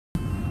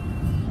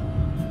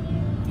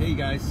Hey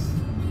guys,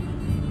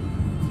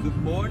 good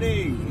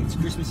morning. It's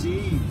Christmas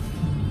Eve,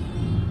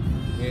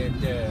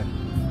 and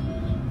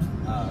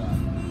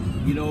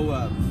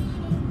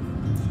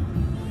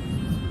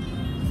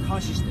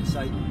consciousness.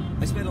 I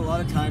spent a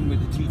lot of time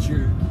with a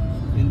teacher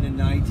in the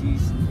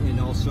 90s and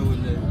also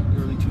in the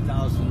early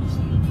 2000s,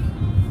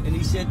 and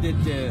he said that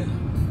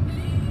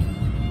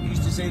he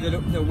used to say that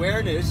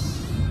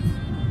awareness,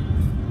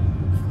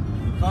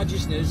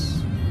 consciousness,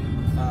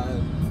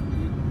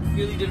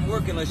 really didn't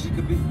work unless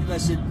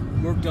it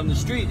worked on the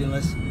street,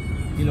 unless,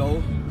 you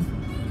know,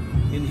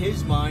 in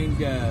his mind,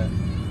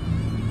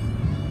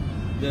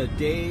 the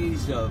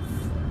days of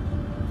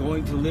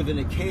going to live in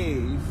a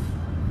cave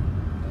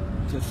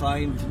to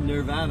find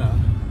nirvana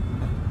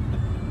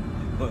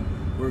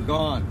were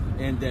gone,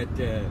 and that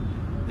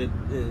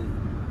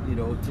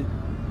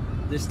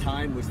this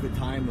time was the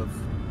time of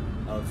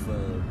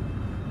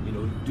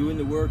doing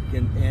the work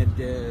and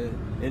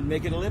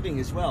making a living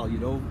as well, you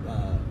know.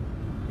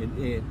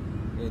 And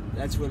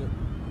that's what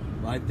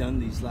I've done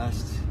these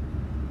last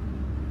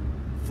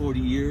 40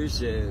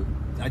 years.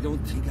 I don't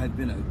think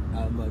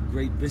I'm a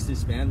great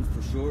businessman,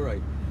 for sure.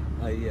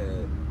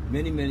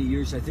 Many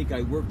years I think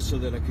I worked so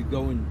that I could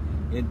go and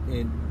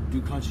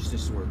do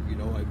consciousness work, you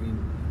know. I mean,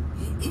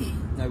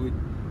 I would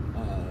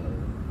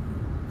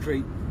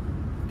create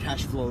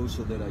cash flow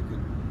so that I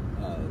could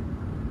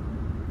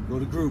go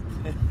to group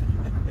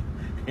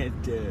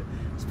and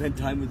spend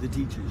time with the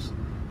teachers.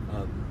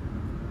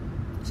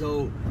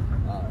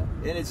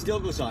 And it still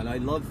goes on. I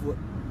love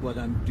what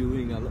I'm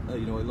doing. I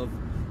love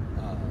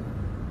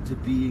to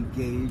be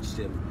engaged,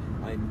 and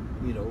I'm,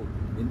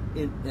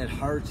 at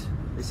heart,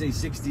 they say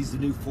 60 is the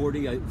new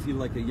 40. I feel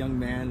like a young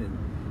man,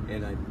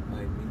 and I'm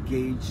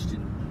engaged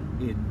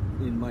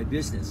in my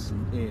business,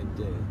 and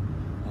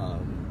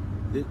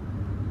the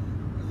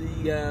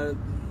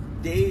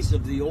days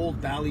of the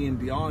old Bali and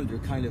Beyond are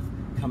kind of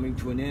coming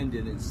to an end,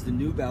 and it's the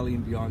new Bali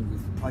and Beyond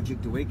with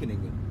Project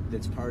Awakening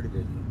that's part of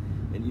it.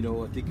 And you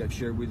know, I think I've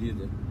shared with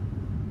you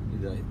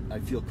that I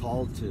feel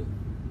called to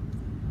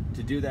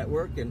do that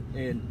work, and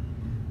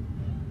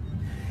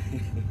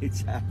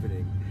it's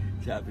happening.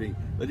 It's happening.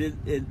 But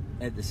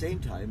at the same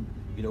time,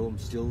 you know, I'm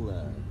still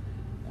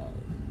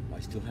I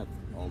still have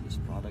all this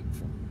product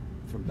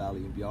from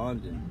Bali and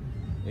Beyond, and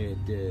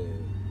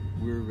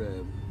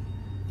we're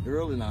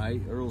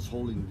Earl's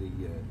holding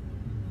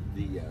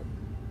the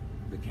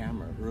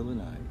camera. Earl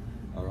and I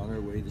are on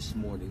our way this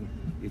morning.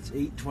 It's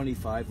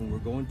 8:25, and we're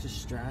going to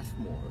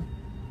Strathmore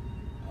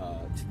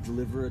to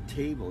deliver a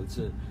table. It's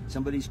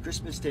somebody's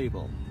Christmas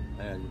table,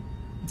 and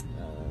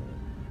a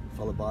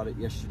fella bought it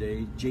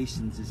yesterday.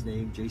 Jason's his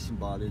name. Jason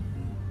bought it,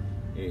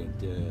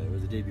 and or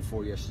the day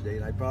before yesterday.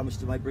 And I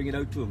promised him I'd bring it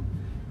out to him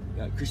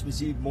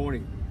Christmas Eve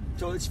morning.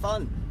 So it's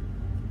fun.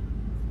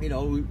 You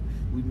know,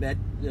 we met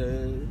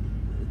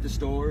at the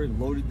store and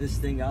loaded this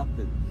thing up,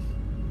 and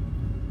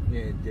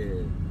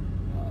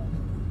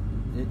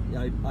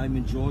I'm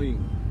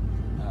enjoying.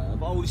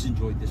 I've always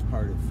enjoyed this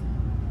part of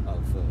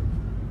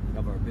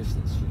our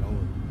business, you know,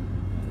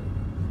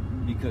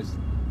 because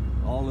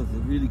all of the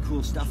really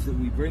cool stuff that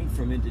we bring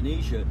from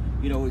Indonesia,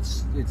 you know,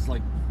 it's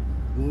like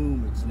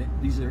boom.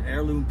 These are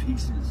heirloom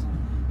pieces. And,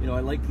 you know,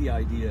 I like the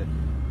idea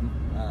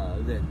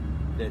that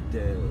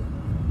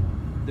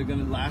they're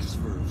going to last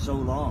for so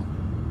long.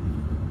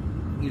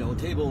 You know, a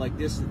table like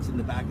this that's in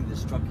the back of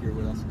this truck here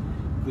with us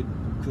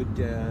could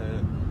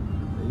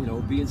you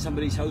know, be in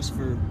somebody's house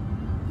for,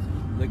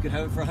 they could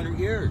have it for 100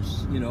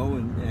 years, you know,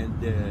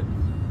 and the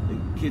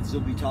kids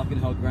will be talking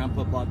how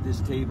Grandpa bought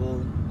this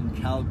table in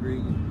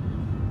Calgary,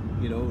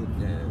 you know,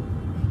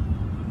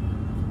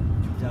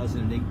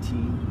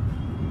 2018.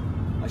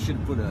 I should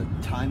have put a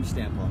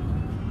timestamp on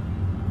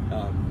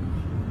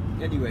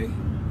it. Anyway,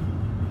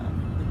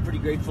 I'm pretty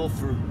grateful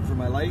for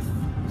my life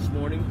this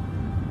morning,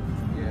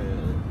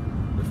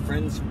 the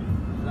friends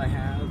that I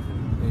have,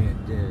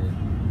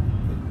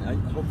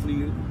 and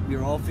hopefully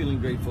you're all feeling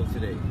grateful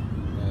today.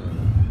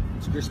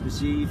 It's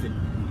Christmas Eve, and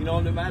you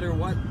know, no matter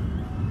what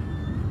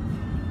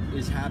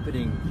is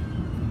happening,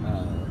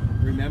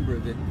 remember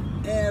that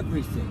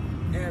everything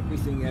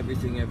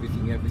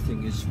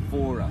is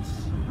for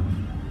us,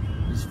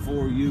 is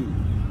for you.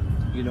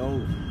 You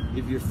know,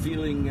 if you're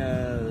feeling,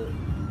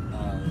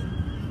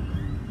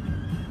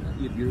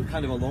 if you're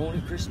kind of alone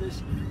at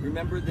Christmas,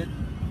 remember that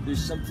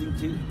there's something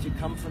to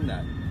come from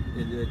that.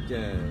 That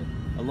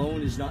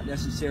alone is not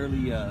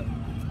necessarily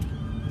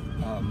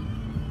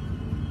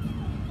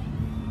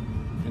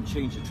and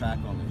change the track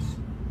on this.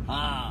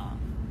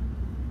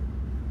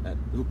 That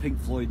little Pink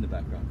Floyd in the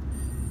background.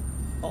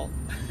 Oh,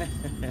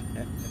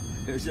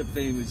 there's a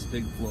famous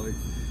Pink Floyd.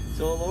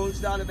 So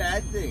alone's not a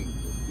bad thing.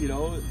 You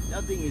know,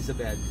 nothing is a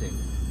bad thing.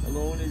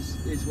 Alone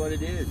is what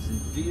it is,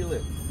 and feel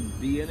it, and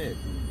be in it,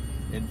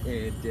 and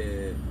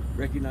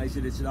recognize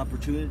that it's an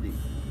opportunity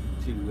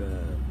to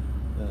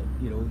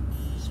you know,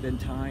 spend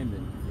time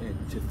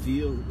and to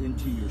feel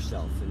into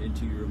yourself and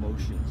into your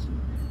emotions,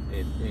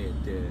 and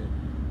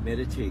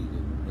meditate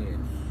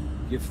and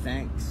give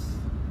thanks.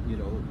 You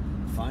know,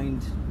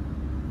 find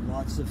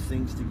lots of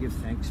things to give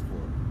thanks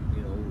for.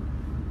 You know,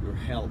 or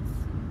health.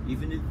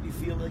 Even if you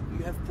feel like you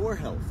have poor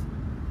health,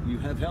 you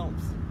have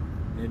health,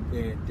 and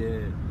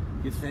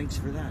give thanks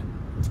for that.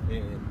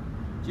 And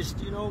just,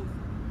 you know,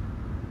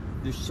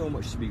 there's so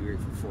much to be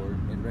grateful for,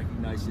 and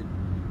recognize that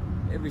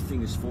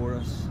everything is for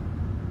us.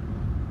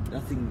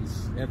 Nothing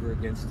is ever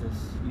against us.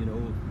 You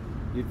know,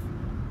 if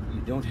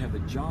you don't have a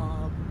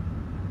job,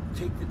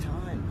 take the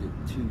time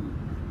to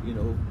you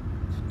know,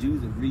 to do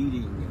the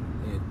reading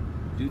and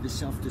do the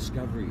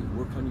self-discovery and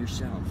work on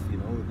yourself. You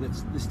know,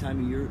 this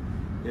time of year,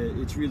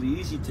 it's really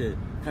easy to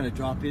kind of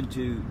drop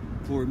into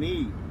poor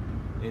me,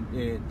 and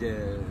in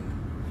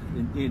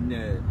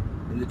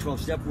the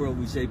 12-step world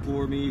we say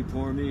pour me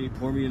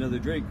another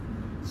drink.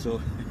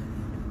 So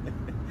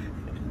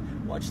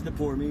watch the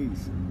poor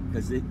me's,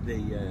 because there's,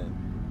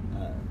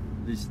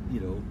 you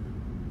know,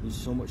 there's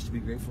so much to be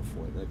grateful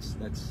for. That's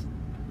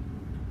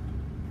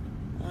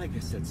I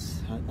guess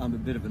I'm a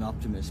bit of an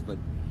optimist, but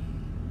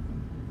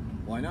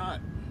why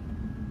not?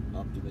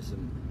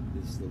 Optimism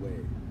is the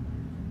way.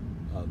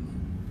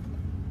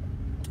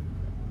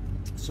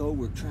 So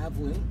we're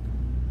traveling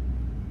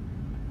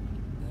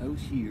out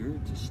here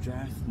to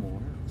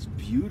Strathmore. It's a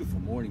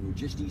beautiful morning. We're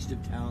just east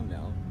of town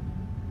now,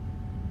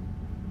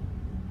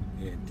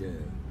 and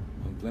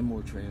on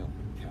Glenmore Trail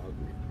in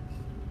Calgary.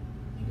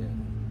 Yeah.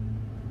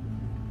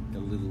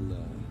 Got a little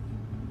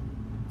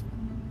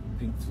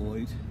Pink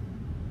Floyd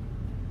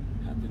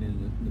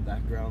happening in the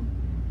background.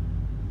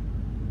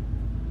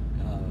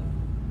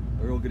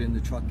 Earl got in the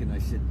truck and I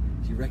said,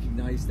 "Do you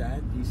recognize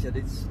that?" He said,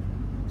 "It's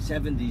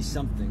 70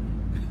 something."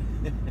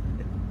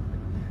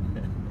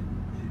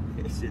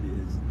 Yes, it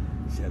is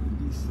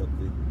 70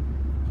 something,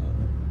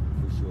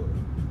 for sure.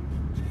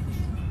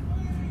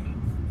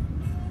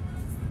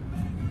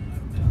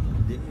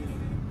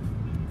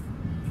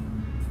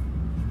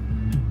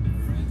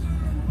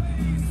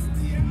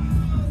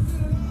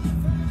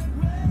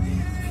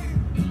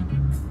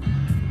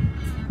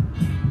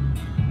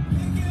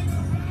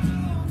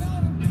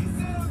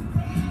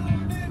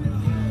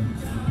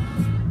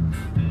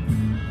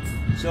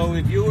 So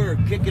if you were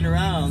kicking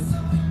around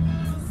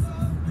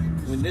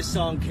when this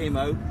song came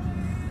out,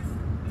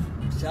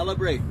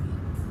 celebrate.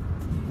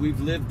 We've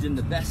lived in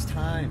the best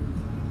time.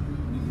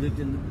 We've lived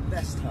in the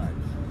best time.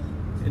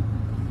 And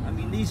I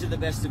mean, these are the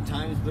best of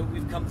times, but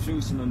we've come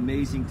through some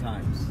amazing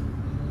times.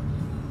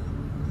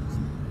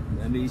 Some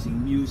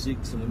amazing music,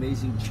 some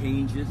amazing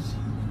changes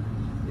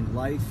in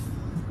life.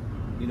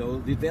 You know,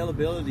 the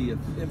availability of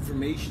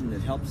information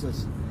that helps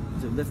us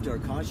to lift our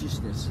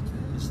consciousness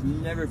has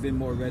never been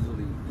more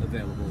readily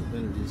available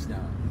than it is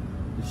now.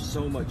 There's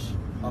so much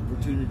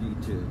opportunity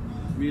to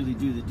really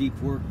do the deep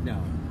work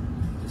now,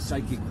 the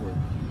psychic work,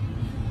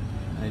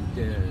 and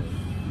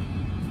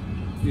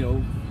you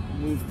know,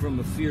 move from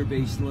a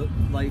fear-based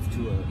life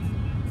to a,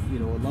 you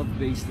know, a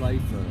love-based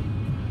life,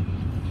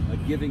 a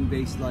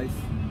giving-based life.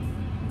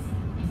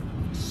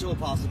 It's so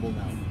possible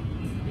now,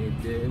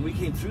 and we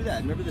came through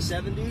that. Remember the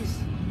 70s?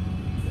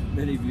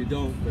 Many of you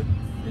don't, but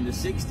in the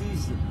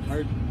 60s,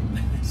 hard,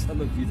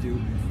 some of you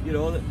do. You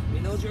know, I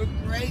mean, those are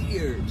great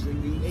years.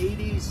 In the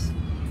 80s,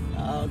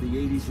 the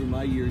 80s were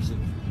my years of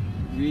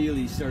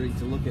really starting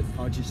to look at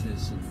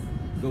consciousness and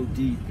go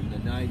deep. And the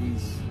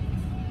 90s,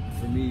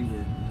 for me,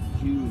 were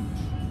huge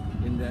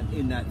in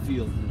that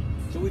field.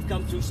 So we've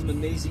come through some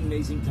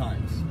amazing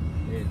times.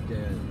 And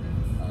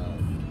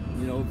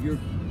you know, if you're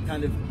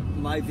kind of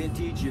my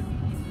vintage,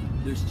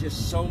 there's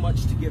just so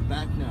much to give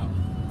back now.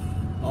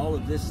 All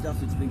of this stuff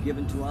that's been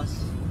given to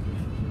us,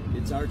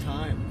 it's our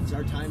time. It's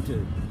our time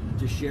to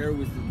share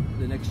with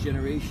the next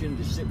generation,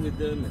 to sit with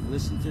them and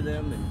listen to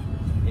them,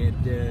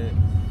 and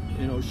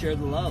you know, share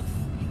the love,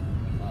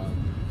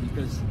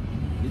 because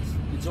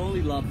it's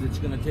only love that's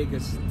going to take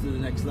us to the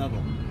next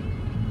level.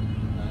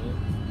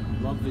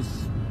 Love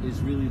is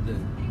really the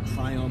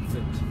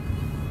triumphant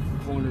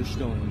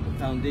cornerstone, the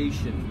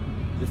foundation,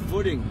 the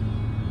footing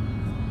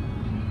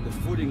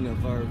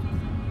of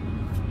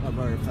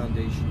our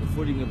foundation, the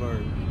footing of our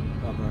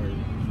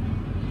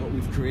what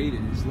we've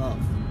created is love.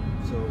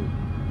 So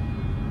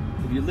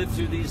if you live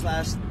through these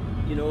last,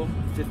 you know,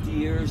 50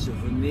 years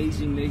of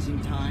amazing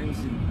times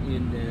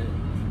in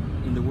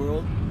the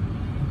world,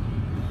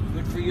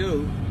 good for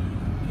you.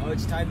 Oh,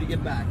 it's time to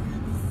get back.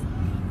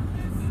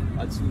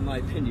 That's my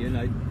opinion.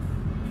 I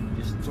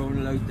just throwing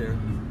it out there.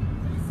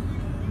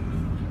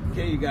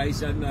 Okay, you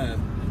guys, I'm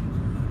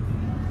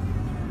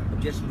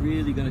just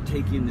really going to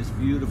take in this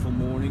beautiful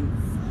morning.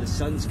 The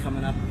sun's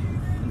coming up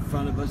in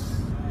front of us.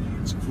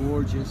 It's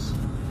gorgeous.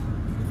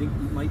 I think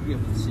you might be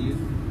able to see it.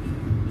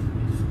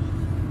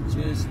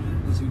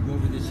 As we go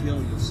over this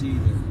hill, you'll see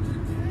that.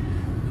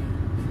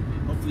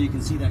 Hopefully you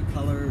can see that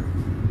color.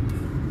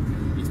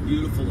 It's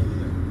beautiful over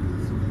there.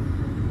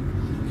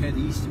 Head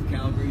east of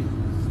Calgary.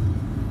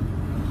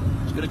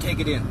 Just going to take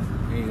it in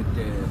and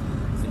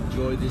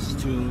enjoy this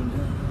tune.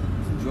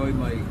 Enjoy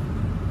my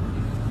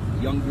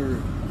younger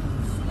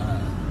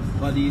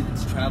buddy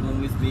that's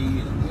traveling with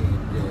me,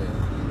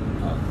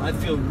 and I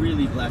feel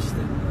really blessed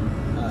that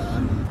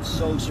I'm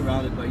so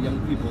surrounded by young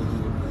people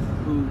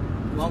who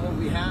want what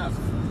we have,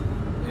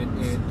 and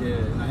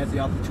and I have the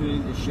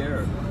opportunity to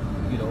share,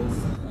 you know,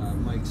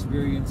 my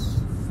experience,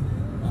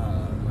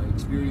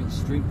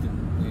 strength,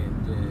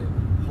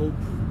 and hope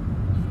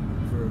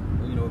for,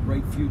 you know, a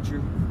bright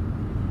future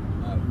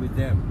with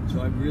them.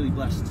 So I'm really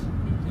blessed to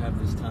have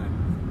this time.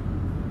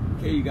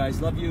 Okay, you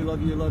guys, love you,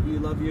 love you, love you,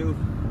 love you,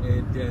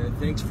 and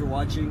thanks for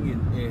watching,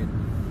 and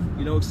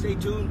you know, stay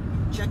tuned.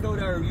 Check out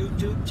our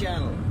YouTube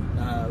channel.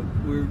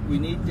 We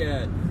need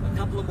a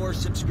couple of more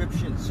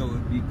subscriptions, so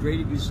it'd be great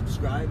if you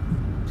subscribe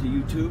to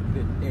YouTube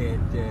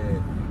and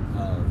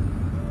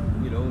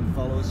you know, and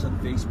follow us on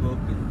Facebook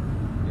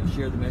and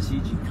share the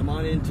message. And come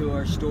on into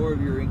our store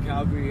if you're in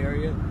Calgary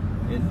area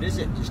and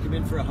visit. Just come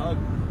in for a hug.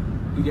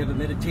 We have a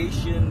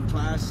meditation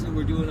class that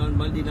we're doing on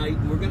Monday night,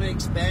 and we're going to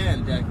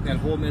expand that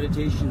whole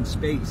meditation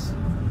space.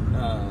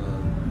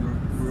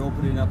 We're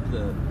opening up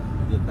the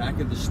back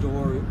of the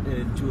store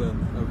into a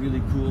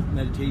really cool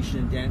meditation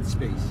and dance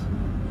space.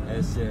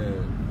 As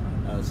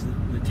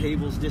the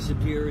tables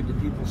disappear into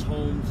people's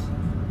homes,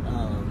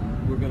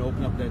 we're going to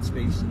open up that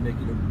space and make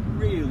it a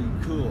really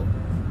cool.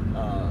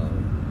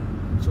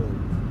 So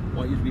I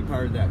want you to be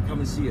part of that. Come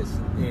and see us.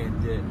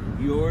 And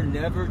you're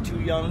never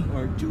too young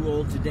or too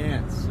old to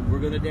dance. We're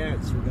going to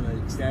dance. We're going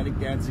to ecstatic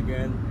dance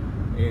again,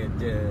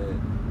 and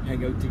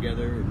hang out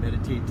together and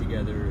meditate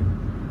together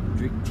and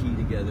drink tea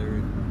together,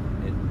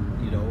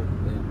 and you know,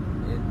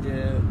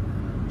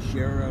 and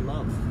share our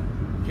love.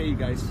 Okay, you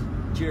guys.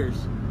 Cheers.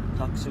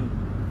 Talk soon.